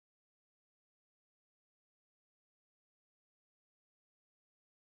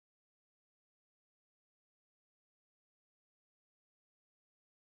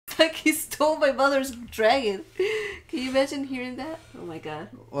like he stole my mother's dragon. Can you imagine hearing that? Oh my god.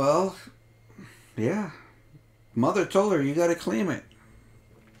 Well, yeah. Mother told her, you gotta claim it.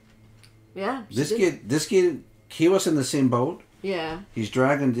 Yeah. This kid, he was in the same boat. Yeah. His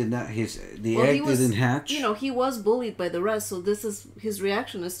dragon did not, the egg didn't hatch. You know, he was bullied by the rest, so this is his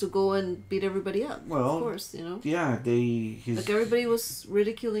reaction is to go and beat everybody up. Well, of course, you know. Yeah, like everybody was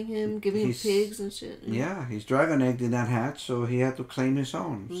ridiculing him, giving him pigs and shit. You know? Yeah, his dragon egg did not hatch, so he had to claim his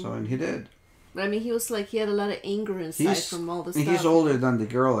own. Mm-hmm. So, and he did. But I mean, he was like, he had a lot of anger inside from all this stuff. He's older than the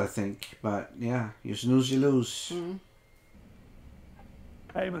girl, I think. But yeah, you snooze, you lose. Mm-hmm.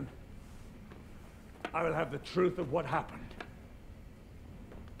 Aemon, I will have the truth of what happened.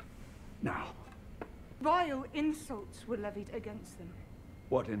 Now. Vile insults were levied against them.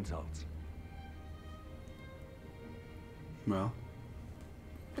 What insults? Well,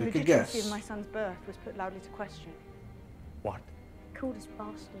 The take a guess. legitimacy of my son's birth was put loudly to question. What? Called us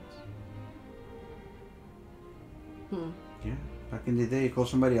bastards. Yeah, back in the day, you call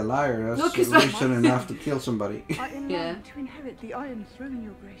somebody a liar. That's Look, reason enough to kill somebody. I am now to inherit the Iron Throne,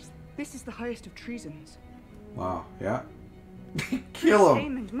 Your Grace. This is the highest of treasons. Wow, yeah. Kill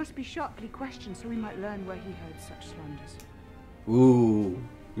him. Aemon must be sharply questioned so we might learn where he heard such slanders. Ooh,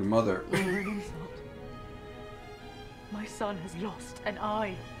 your mother. An insult. My son has lost an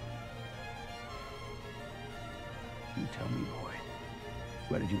eye. You tell me, boy.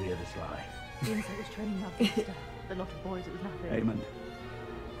 Where did you hear this lie? The insult was training nothing. A lot of boys, it was nothing. Aemon,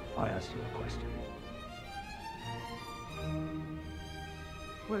 I asked you a question.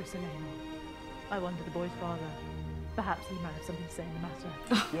 Where's Selena? I wonder the boy's father. Perhaps he might have something to say in the matter.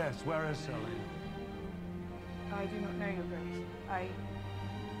 Yes, where is Selena? I do not know, Your Grace. I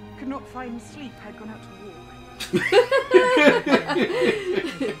could not find sleep. I had gone out to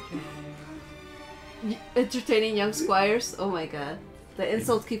walk. Entertaining young squires? Oh my god. The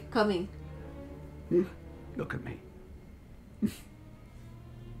insults keep coming. Look at me.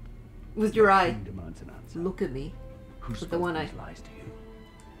 With your eye. Demands an answer. Look at me. Who with the one eye. Lies to you?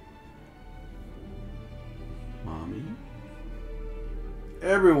 Mommy?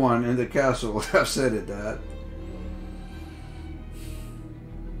 Everyone in the castle would have said it, Dad.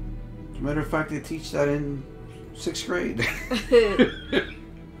 As a matter of fact, they teach that in 6th grade. It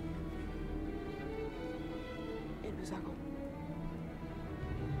was Agon.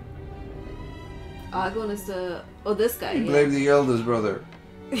 Agon is the... Oh, this guy. You blame the eldest brother.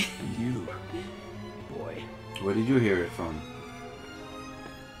 And you, boy. Where did you hear it from?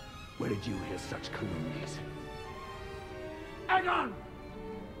 Where did you hear such calumnies? Aegon!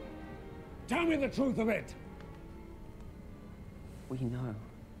 Tell me the truth of it! We know,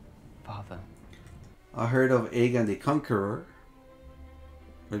 Father. I heard of Aegon the Conqueror.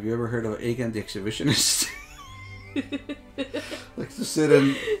 Have you ever heard of Aegon the Exhibitionist? Likes to sit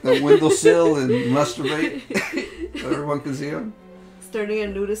in the windowsill and masturbate. So everyone can see him. Starting a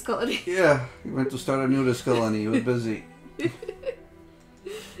nudist colony. Yeah, he went to start a nudist colony. He was busy.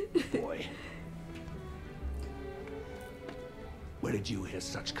 Boy. Where did you hear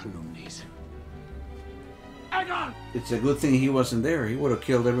such calumnies? Aegon! It's a good thing he wasn't there. He would have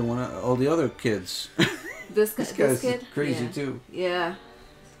killed everyone, all the other kids. This guy's kid? crazy yeah. too. Yeah.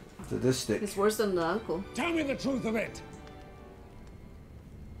 Sadistic. It's worse than the uncle. Tell me the truth of it!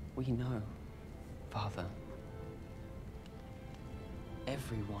 We know, Father.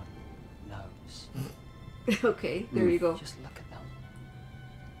 Everyone knows. Okay, there you go. Just look at them.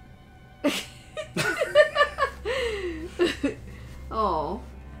 Oh.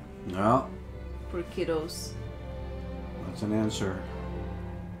 No. Poor kiddos. That's an answer.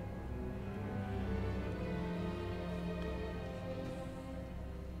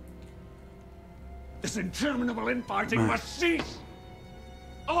 This interminable infighting must cease!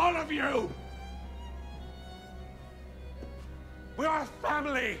 All of you! We are a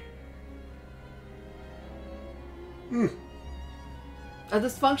family! A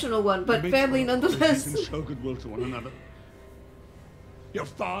dysfunctional one, but family nonetheless. You can show goodwill to one another. Your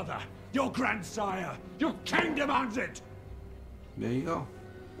father, your grandsire, your king demands it! There you go.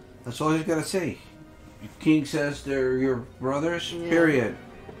 That's all he's got to say. Your king says they're your brothers, Yeah. period.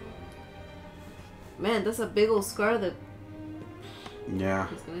 Man, that's a big old scar that Yeah.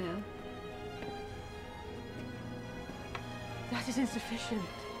 he's gonna have. That is insufficient.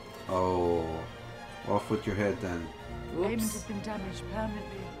 Oh. Off with your head then. Aemon has been damaged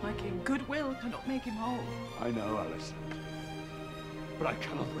permanently. My king, goodwill cannot make him whole. I know, Alice. But I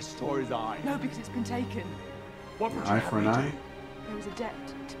cannot restore his eye. No, because it's been taken. What would you Eye have for an me do? eye? There is a debt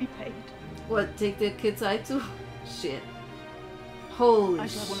to be paid. What, take the kid's eye too? Shit. Holy I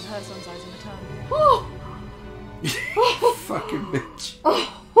shall have one of her son's eyes in return. Oh! Fucking bitch.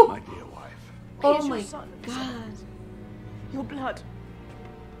 Oh! My Oh is your my son. god. Your blood.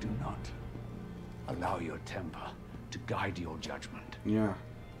 Do not allow your temper to guide your judgment. Yeah.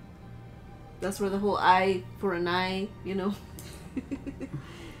 That's where the whole eye for an eye, you know.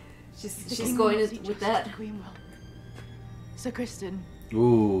 The she's king going will see with justice, that. the Queen will. Sir Kristen,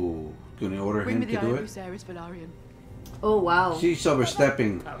 Ooh. Gonna order bring him me to the do eye of it? Viserys Velaryon. Oh wow. She's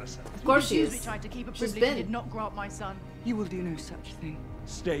overstepping. Alicent, Of course she Accused me is. tried to keep a She's privilege he been. did not grant my son. You will do no such thing.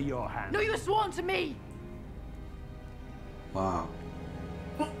 stay your hand. No, you were sworn to me! Wow.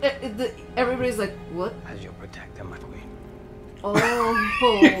 Everybody's like, what? As your protector, my queen.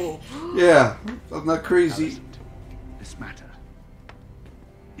 Oh. Yeah. I'm not crazy. Alicent, this matter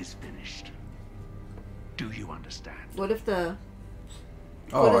is finished. Do you understand? What if the...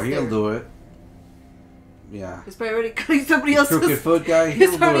 Oh, is he'll there? do it. Yeah. He's probably already cutting somebody else's... Crooked foot guy, he'll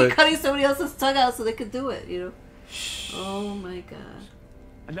He's do already it. cutting somebody else's tongue out so they could do it, you know? Oh my god.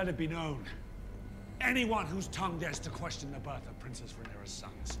 And let it be known, anyone whose tongue dares to question the birth of Princess Rhaenyra's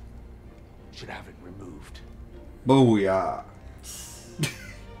sons should have it removed. Booyah.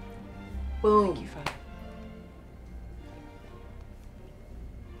 Boom. Thank you, Father.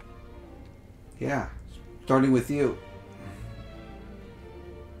 Yeah. Starting with you.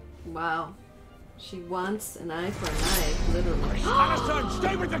 Wow. She wants an eye for an eye, literally. Alicent,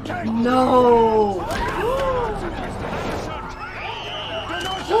 stay with the king! No!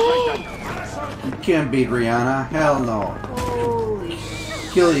 You can't beat Rihanna. Hell no. Holy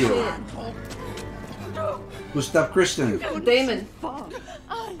Kill you. shit. Who stopped Kristen? Damon.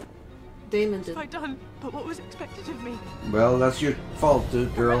 I Damon did. have I done but what was expected of me? Well, that's your fault,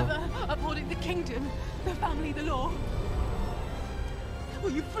 dude, girl. Forever upholding the kingdom, the family, the law.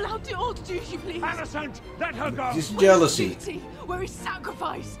 Will you flout it all to do as you please? Alicent, let her go! Just Where is jealousy. duty? Where is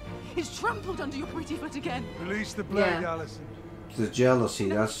sacrifice? Is trampled under your pretty foot again. Release the blade, Yeah. Alicent. The jealousy,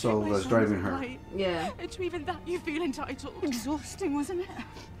 that's all that's driving her. Right. Yeah. And to even that you feel entitled. Exhausting, wasn't it?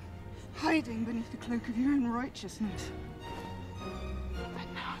 Hiding beneath the cloak of your own righteousness.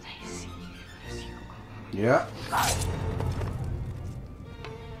 But now they see you as you are. Yeah.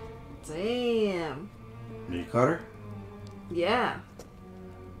 Damn. You cut her? Yeah.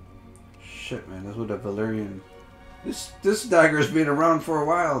 Shit, man. That's what a Valyrian... This dagger's been around for a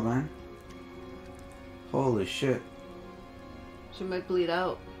while, man. Holy shit. She might bleed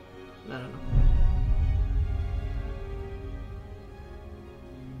out. I don't know.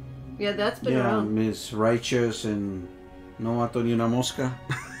 Yeah, that's been Yeah, around. Miss Righteous and No Mato Ni Una Mosca.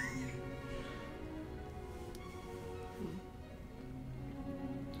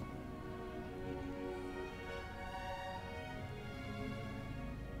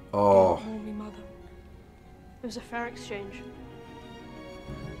 Oh. Holy Mother. It was a fair exchange.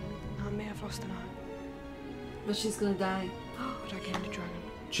 I may have lost an eye, But she's gonna die. but I gained a dragon.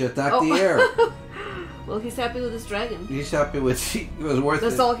 She attacked Oh. the air. Well, he's happy with his dragon. He's happy with it. It was worth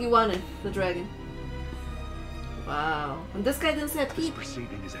That's it. all he wanted, the dragon. Wow. And this guy didn't say a This peep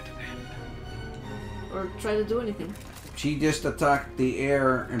proceeding is at an end. or try to do anything. She just attacked the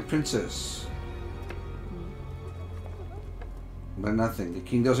heir and princess. But nothing. The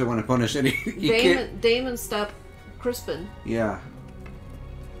king doesn't want to punish any. He can't. Damon stopped Crispin. Yeah.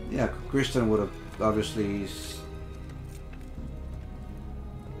 Yeah, Kristen would have obviously.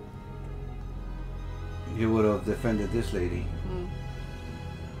 He would have defended this lady.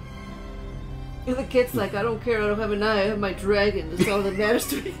 And the kid's like, I don't care, I don't have an eye, I have my dragon. That's all that matters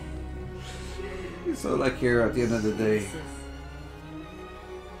to me. So, like, here at the end of the day.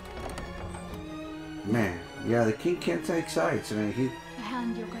 Man, yeah, the king can't take sides. I mean, A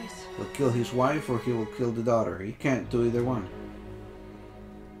hand, Your Grace. he'll kill his wife or he will kill the daughter. He can't do either one.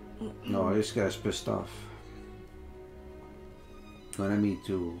 No, this guy's pissed off. Want me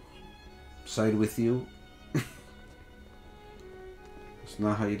to side with you? It's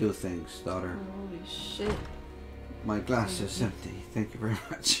not how you do things, daughter. Holy shit. My glass is empty. Thank you very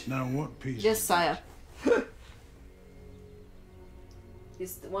much. Now what piece? Yes, sire. You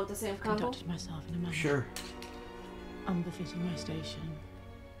want the same combo? Conducted myself in a manner Sure. unbefitting my station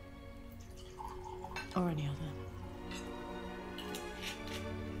or any other.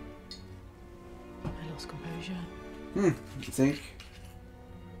 I lost composure, You think?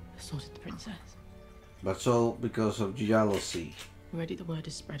 assaulted the princess. That's all because of jealousy. Already the word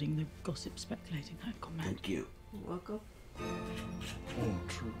is spreading, the gossip speculating I've gone mad. Thank you. You're welcome. All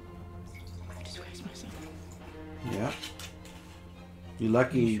true. I've disgraced myself. Yeah. You're I'm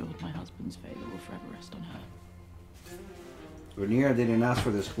lucky sure my husband's favour will forever rest on her. Rhaenyra didn't ask for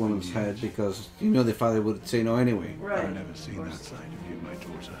this woman's head because you know the father would say no anyway. Right. I've never seen that side of you, my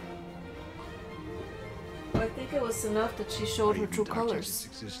daughter. But I think it was enough that she showed her Even true digest colors. its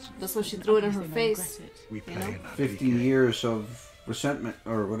existence. That's why she threw it in her Obviously, they face. regret it. We You play know? in our 15 years of resentment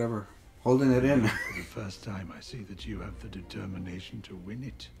or whatever, holding it in. For the first time, I see that you have the determination to win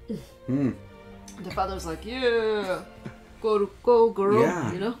it. The father's like, yeah, go, girl.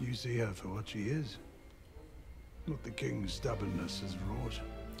 Yeah. You know. You see her for what she is. What the king's stubbornness has wrought.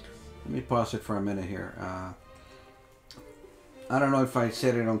 Let me pause it for a minute here. I don't know if I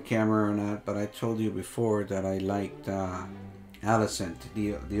said it on camera or not, but I told you before that I liked Alicent,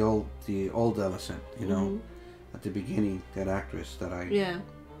 the old Alicent. You know, at the beginning, that actress that I Yeah.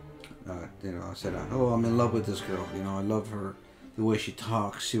 you know, I said, oh, I'm in love with this girl. You know, I love her, the way she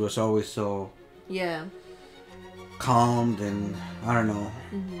talks. She was always so Yeah. calmed and, I don't know,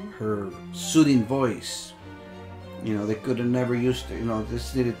 her soothing voice. You know, they could have never used to, you know,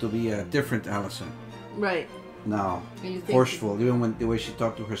 this needed to be a different Alicent. Right. Now, And you think- forceful, even when the way she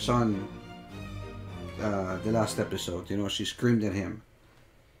talked to her son, the last episode, you know, she screamed at him,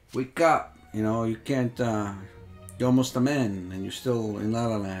 wake up, you know, you can't, you're almost a man and you're still in La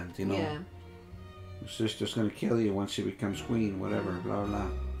La Land, you know. Yeah. Your sister's gonna kill you once she becomes queen, whatever, blah, blah.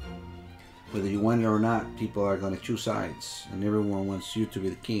 Whether you want it or not, people are gonna choose sides, and everyone wants you to be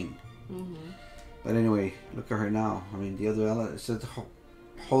the king. But anyway, look at her now. I mean, the other Alicent, it's a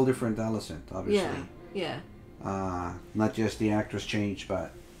whole different Alicent, obviously. Yeah. Not just the actress changed,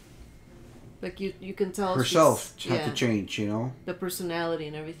 but Like you can tell herself she's- had to change, you know? The personality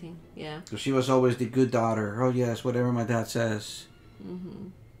and everything. Yeah. So she was always the good daughter. Oh, yes, whatever my dad says.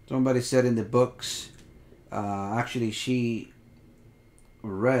 Somebody said in the books, actually, she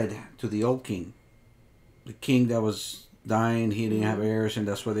read to the old king. The king that was dying, he didn't have heirs, and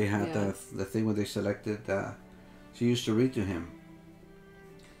that's why they had Yeah. the thing where they selected. She used to read to him.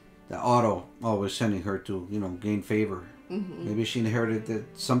 The Otto always sending her to, you know, gain favor. Maybe she inherited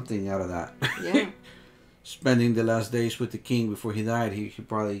something out of that. Yeah. Spending the last days with the king before he died, he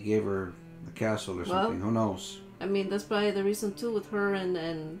probably gave her a castle or something. Who knows? I mean, that's probably the reason too with her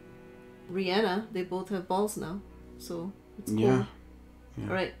and Rihanna. They both have balls now, so it's cool. Yeah.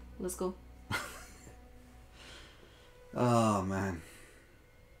 All right, let's go. Oh, man.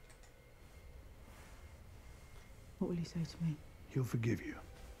 What will you say to me? He'll forgive you.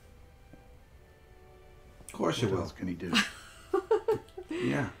 Of course he What will. else can he do?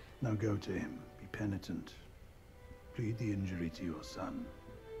 Yeah. Now go to him. Be penitent. Plead the injury to your son.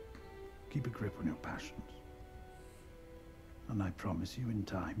 Keep a grip on your passions. And I promise you, in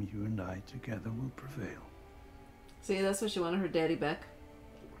time, you and I together will prevail. See, that's why she wanted her daddy back.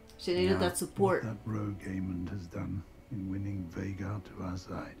 She needed that support. What that rogue Aemond has done in winning Vhagar to our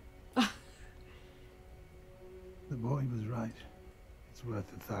side. The boy was right. It's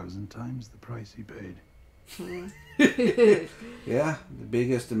worth 1,000 times the price he paid. Yeah, the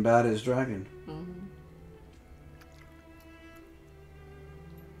biggest and baddest dragon.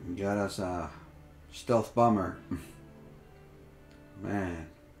 Got us a stealth bomber. Man.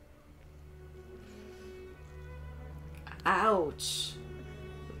 Ouch.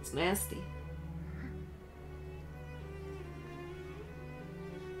 It's nasty.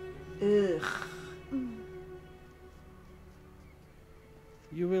 Ugh.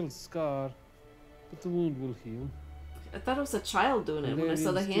 You will scar, but the wound will heal. I thought it was a child doing it when I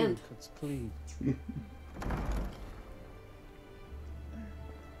saw the Valerian hand. steel cuts clean.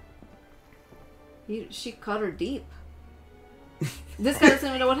 She cut her deep. This guy doesn't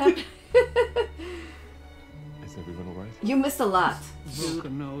even know what happened. Is everyone alright? You missed a lot.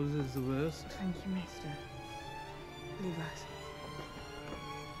 Broken nose is the worst. Thank you, mister. Leave us.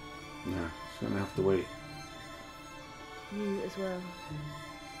 Yeah, it's gonna have to wait. You as well.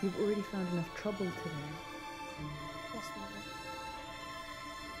 You've already found enough trouble today. Yes, Mother.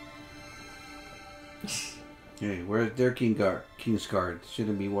 Hey, where's their Kingsguard?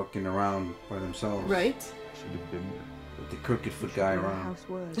 Shouldn't be walking around by themselves. Right? Should have been there. With the crooked foot guy Your around. house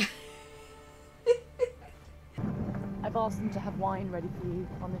word. I've asked them to have wine ready for you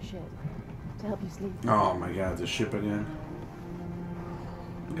on the ship to help you sleep. Oh my god, the ship again.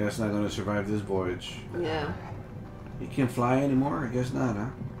 Guess not gonna survive this voyage. Yeah. You can't fly anymore? I guess not, huh?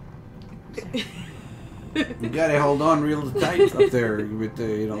 You gotta hold on real tight up there with the,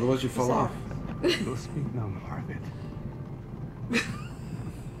 you know, otherwise you fall off. We'll speak no more of it.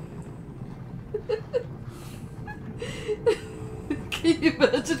 Can you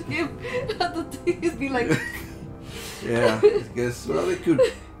imagine him at the thing? He'd be like, Yeah, I guess, well, they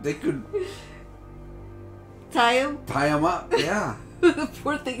could tie him. tie him up, yeah. The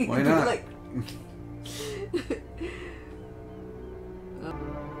poor thing. He'd Why be not? like,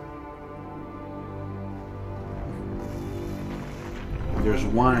 There's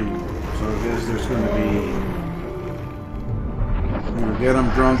wine, so I guess there's gonna be get him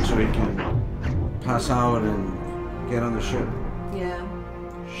drunk so he can pass out and get on the ship. Yeah.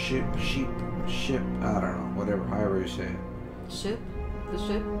 Ship. I don't know. Whatever. However you say it. Ship? The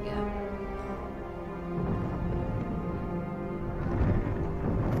ship? Yeah.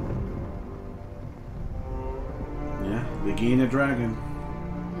 Yeah. They gain a dragon.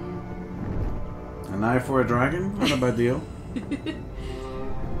 An eye for a dragon? Not a bad deal.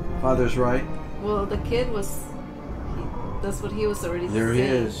 Father's right. Well, the kid was... that's what he was already saying. There he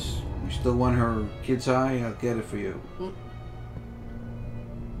is. You still want her kid's eye? I'll get it for you.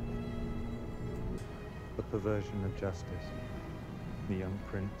 The perversion of justice. The young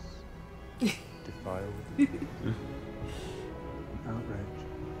prince defiled with abuse. Outrage.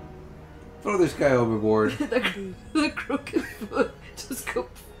 Throw this guy overboard. the crooked foot just go...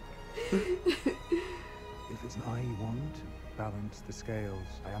 If it's an eye you want, balance the scales.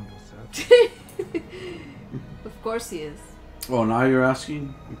 I am your servant. Of course he is. Oh, now you're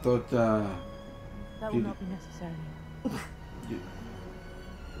asking? You thought, That will not be necessary.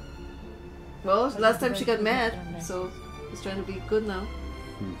 Well, last time she got mad, so he's trying to be good now.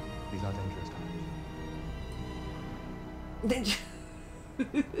 These are dangerous times.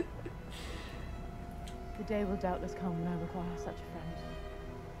 The day will doubtless come when I require such a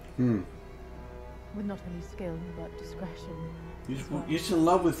friend. With not only skill, but discretion. He's in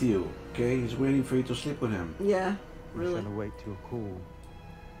love with you, okay? He's waiting for you to sleep with him. Yeah, I really. shall await your call,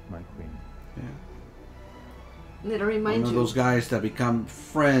 my queen. Yeah. And it'll remind One of you. those guys that become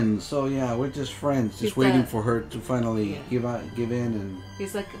friends. So yeah, we're just friends. Just waiting for her to finally give in and...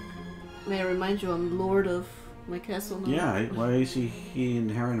 He's like, may I remind you, I'm lord of my castle now. Yeah, why is he in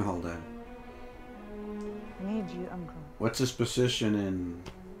Harrenhal then? I need you, Uncle. What's his position in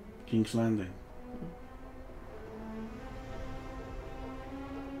King's Landing?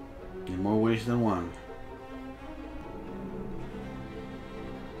 In more ways than one.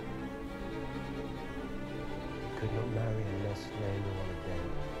 Could not marry unless slain on a day.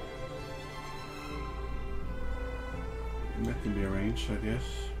 That can be arranged, I guess.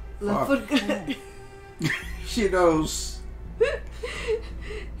 Left foot guy. She knows.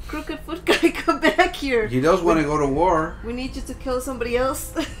 Crooked foot guy, come back here. He does want to go to war. We need you to kill somebody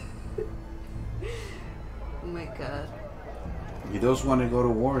else. Oh my god. He does want to go to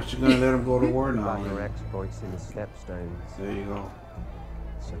war. She's going to let him go to war now. About your exploits in the Stepstones. There you go.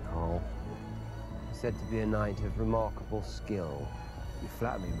 Sir Carl. Said to be a knight of remarkable skill. You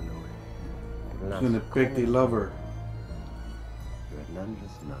flatter me, my lord. He's going to pick the lover. You're a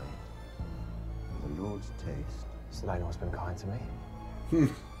landless knight. With a lord's taste. Sir Lionel's been kind to me. Do you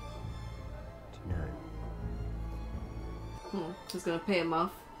know? He's gonna pay him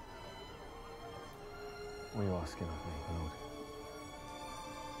off. What are you asking of me, my lord?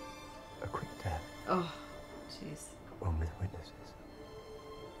 A quick death. Oh, jeez. One with witnesses.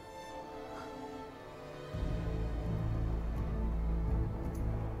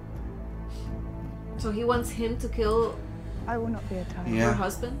 So he wants him to kill I will not be a tyrant. her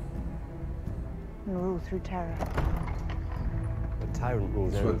husband? And rule through terror. A tyrant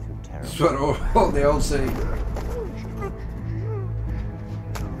rules only through terror. That's what all they all say.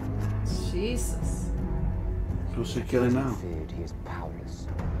 Jesus. Who's he killing now? Feared, he is powerless.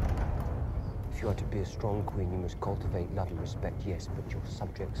 If you are to be a strong queen, you must cultivate love and respect, yes, but your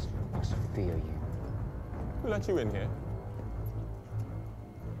subjects must fear you. Who let you in here?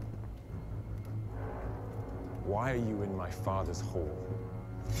 Why are you in my father's hall?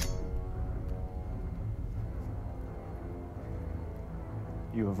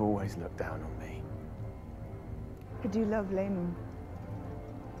 You have always looked down on me. I do love Layman.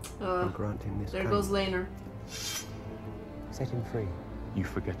 I'll grant him this There kindness. goes Laner. Set him free. You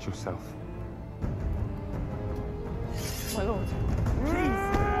forget yourself. My lord, please.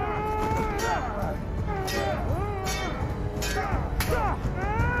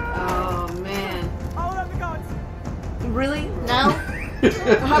 Oh man. I'll let the gods. Really? Now?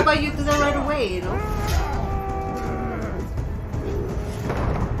 How about you do that right away, you know?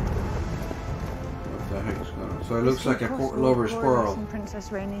 What the heck is going on? So it looks like a lover squirrel. And Princess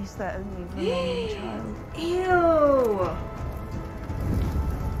Rhaenys, their only remaining child. Ew!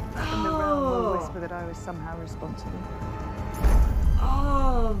 And the realm will whisper that I was somehow responsible.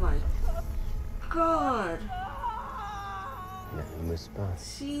 Oh my god. Let him whisper.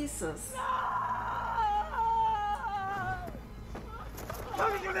 Jesus. How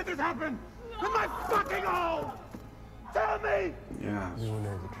did you let this happen? In my fucking home! Tell me! Yeah. You will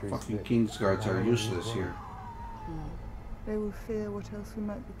know the truth. Fucking Kingsguards are useless here. They will fear what else we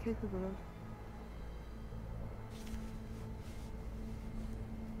might be capable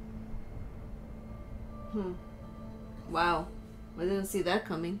of. Wow. I didn't see that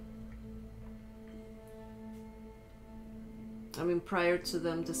coming. I mean, prior to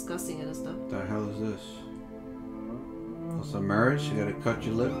them discussing it and stuff. What the hell is this? It's a marriage? You gotta cut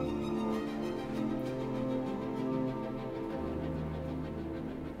your lip?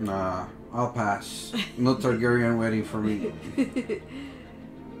 Nah, I'll pass. No Targaryen wedding for me.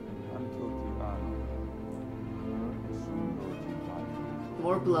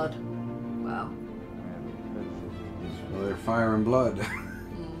 More blood. Wow. So they're fire and blood.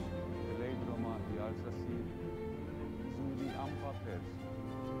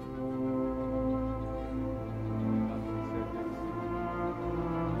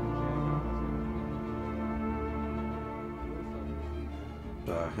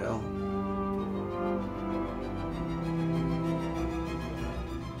 The hell?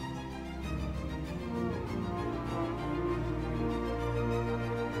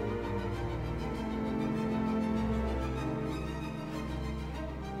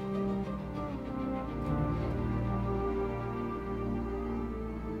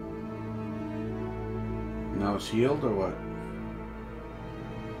 Now it's healed or what?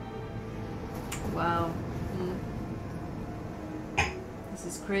 Wow.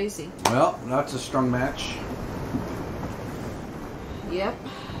 This is crazy. Well, that's a strong match. Yep.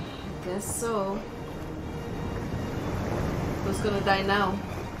 I guess so. Who's gonna die now?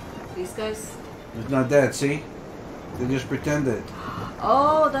 These guys? It's not dead, see? They just pretended.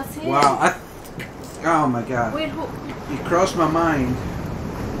 Oh, that's him. Wow, oh my god. Wait, who? It crossed my mind.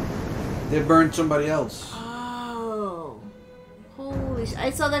 They burned somebody else. Oh. Holy sh!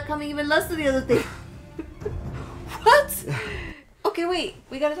 I saw that coming even less than the other thing. What? Okay, wait.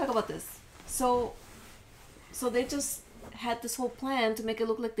 We gotta talk about this. So they just had this whole plan to make it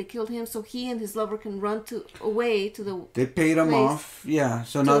look like they killed him, so he and his lover can run away to the. They paid him off, yeah.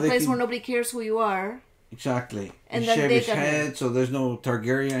 So to now the they place can, where nobody cares who you are. Exactly. And he then shave they his got head, him. so there's no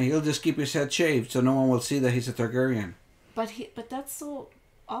Targaryen. He'll just keep his head shaved, so no one will see that he's a Targaryen. But that's so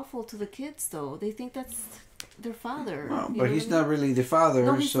awful to the kids, though. They think that's their father. Well, You but know he's what I mean? not really the father,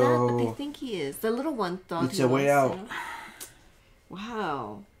 No, he's so not, but they think he is. The little one thought it's he a way was, out. You know?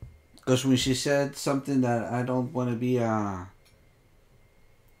 Wow. Because when she said something that I don't want to be I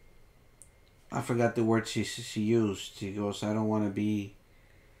forgot the word she used. She goes, I don't want to be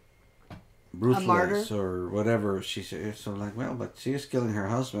ruthless or whatever she said. So like, well, but she is killing her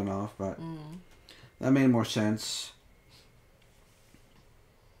husband off, but that made more sense.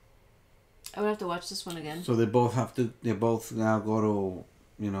 I would have to watch this one again. So they both now go to,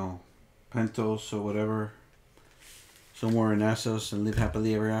 Pentos or whatever, somewhere in Essos and live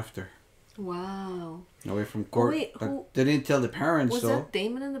happily ever after. Wow. Away from court. Wait, but they didn't tell the parents, was though. that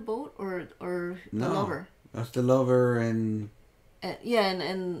Damon in the boat or the lover? That's the lover and... yeah,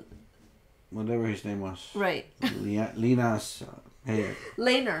 and... whatever his name was. Right. Lena's...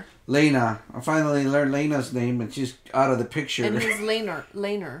 Laner. Lena. I finally learned Lena's name and she's out of the picture. And he's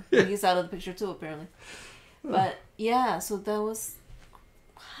Laner. He's out of the picture too, apparently. But, yeah, so that was...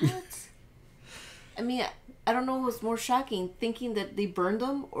 What? I mean, I don't know what was more shocking, thinking that they burned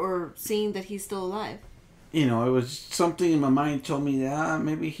him or seeing that he's still alive. It was something in my mind told me that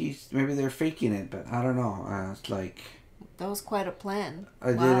maybe they're faking it, but I don't know. It's like... That was quite a plan.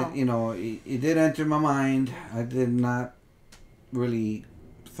 I didn't, it did enter my mind. I did not really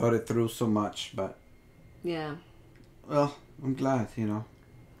thought it through so much, but... Yeah. Well, I'm glad,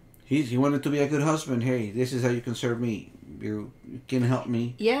 He wanted to be a good husband. Hey, this is how you can serve me. You can help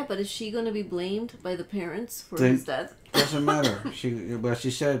me. Yeah, but is she going to be blamed by the parents for his death? Doesn't matter.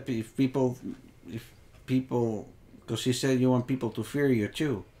 She said if people, because she said you want people to fear you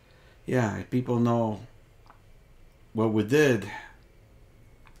too. Yeah, if people know what we did,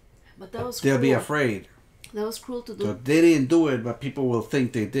 but that was they'll cruel. be afraid. That was cruel to do. So they didn't do it, but people will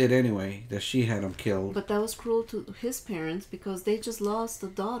think they did anyway, that she had him killed. But that was cruel to his parents because they just lost a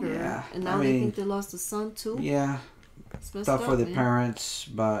daughter. Yeah, and now they think they lost a son too. Yeah. Tough for the man. parents,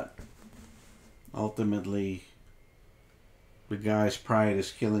 but ultimately the guy's pride is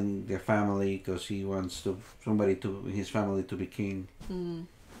killing their family because he wants his family to be king. Mm.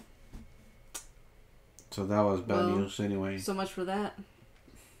 So that was bad news anyway. So much for that.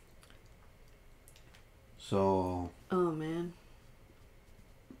 So... Oh, man.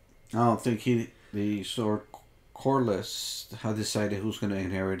 I don't think the Sword Corless had decided who's going to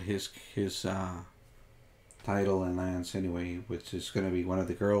inherit his title and lands anyway, which is going to be one of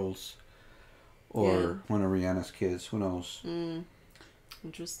the girls or one of Rihanna's kids. Who knows?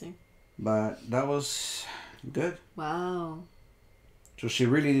 Interesting. But that was good. Wow. So she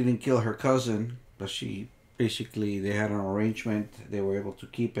really didn't kill her cousin, but they had an arrangement. They were able to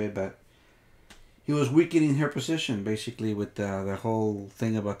keep it, but he was weakening her position, basically, with the whole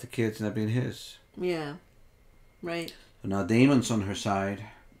thing about the kids not being his. Yeah. Right. So now Daemon's on her side.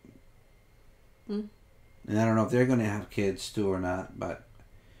 Hmm. And I don't know if they're going to have kids too or not, but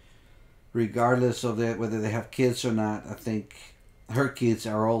regardless of that, whether they have kids or not, I think her kids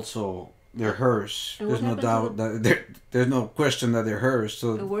are also, they're hers. And There's no what doubt happened that there's no question that they're hers.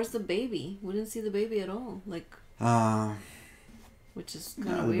 So And where's the baby? We didn't see the baby at all. Like, which is kind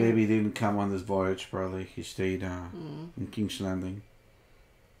of no, the weird. baby didn't come on this voyage. Probably he stayed in King's Landing.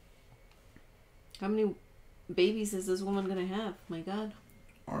 How many babies is this woman gonna have? My God.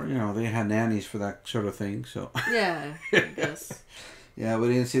 Or they had nannies for that sort of thing. So Yeah, I guess. yeah, we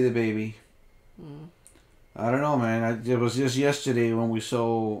didn't see the baby. I don't know, man. It was just yesterday when we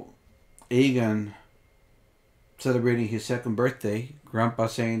saw Aegon celebrating his second birthday. Grandpa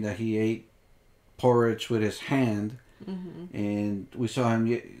saying that he ate porridge with his hand. And we saw him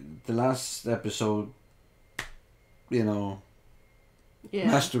the last episode,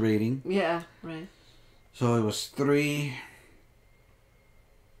 masturbating. Yeah, right. So it was 3.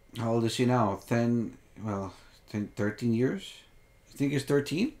 How old is he now? 13 years? I think he's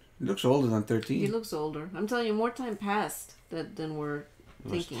 13? He looks older than 13. He looks older. I'm telling you, more time passed than we're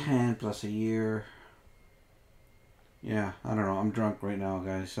thinking. It was 10 plus a year. Yeah, I don't know. I'm drunk right now,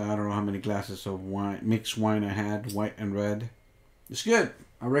 guys. I don't know how many glasses of wine, mixed wine I had, white and red. It's good.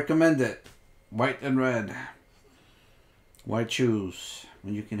 I recommend it. White and red. Why choose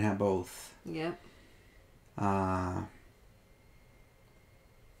when you can have both? Yep.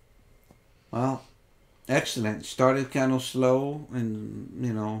 Well, excellent. Started kind of slow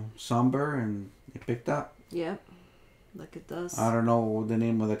and, somber, and it picked up. Yep. Like it does. I don't know the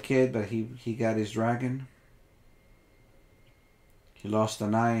name of the kid, but he got his dragon. He lost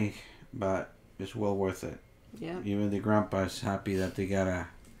an eye, but it's well worth it. Yeah. Even the grandpa is happy that they got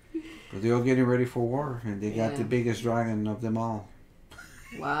but they're all getting ready for war, and they got the biggest dragon of them all.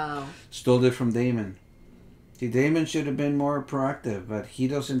 Wow. Stole it from Daemon. See, Daemon should have been more proactive, but he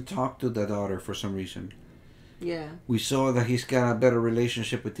doesn't talk to the daughter for some reason. Yeah. We saw that he's got a better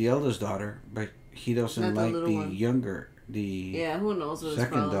relationship with the eldest daughter, but he doesn't like the one. younger, who knows what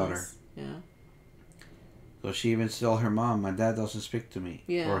second his daughter. is. Yeah. So she even told her mom, "My dad doesn't speak to me,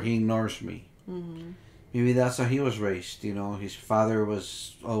 or he ignores me." Maybe that's how he was raised. His father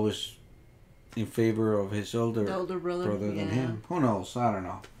was always in favor of his older brother than him. Who knows? I don't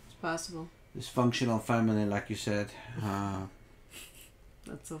know. It's possible. Dysfunctional family, like you said.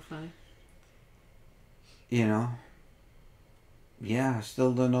 That's so funny. Yeah, I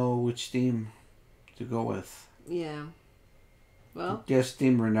still don't know which team to go with. Yeah. Well. Guess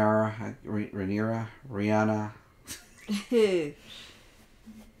Team Rihanna.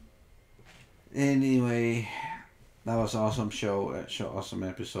 Anyway, that was an awesome show. Awesome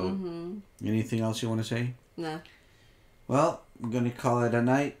episode. Anything else you want to say? Nah. Well, I'm going to call it a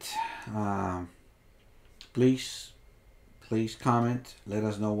night. Please comment. Let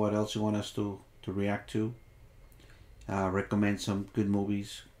us know what else you want us to react to. Recommend some good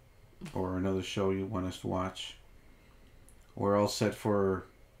movies or another show you want us to watch. We're all set for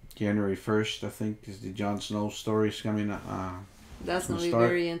January 1st, I think, is the Jon Snow stories coming up. That's going to be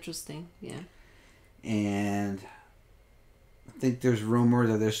very interesting, yeah. And I think there's rumor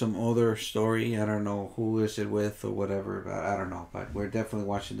that there's some other story. I don't know who is it with or whatever, but I don't know. But we're definitely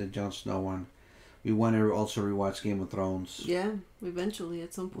watching the Jon Snow one. We want to also rewatch Game of Thrones. Yeah, eventually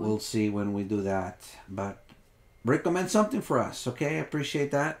at some point. We'll see when we do that. But recommend something for us, okay? I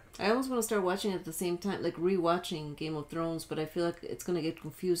appreciate that. I almost want to start watching at the same time, like rewatching Game of Thrones, but I feel like it's going to get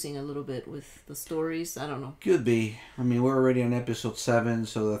confusing a little bit with the stories. I don't know. Could be. I mean, we're already on episode 7,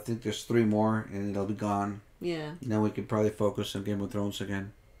 so I think there's 3 more, and it'll be gone. Yeah. Then we can probably focus on Game of Thrones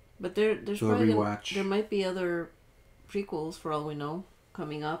again. But there's so probably there might be other prequels, for all we know,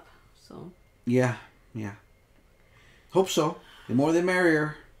 coming up. So. Yeah. Hope so. The more the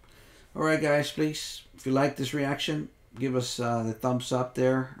merrier. All right, guys, please, if you like this reaction, give us the thumbs up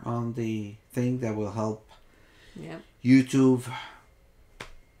there on the thing. That will help YouTube.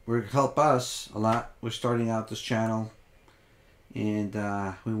 Will help us a lot. We're starting out this channel, and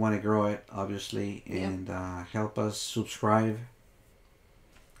we want to grow it, obviously, and help us subscribe.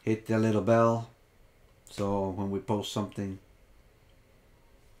 Hit the little bell, so when we post something.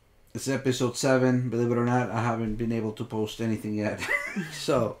 It's episode 7. Believe it or not, I haven't been able to post anything yet.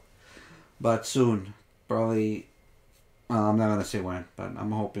 So, but soon, probably. I'm not gonna say when, but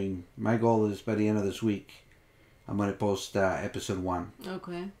I'm hoping. My goal is by the end of this week, I'm gonna post episode 1.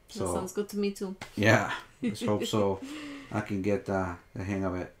 Okay, that sounds good to me too. Yeah, let's hope so. I can get the hang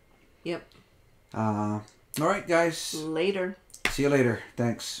of it. Yep. All right, guys. Later. See you later.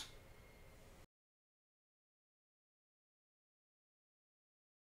 Thanks.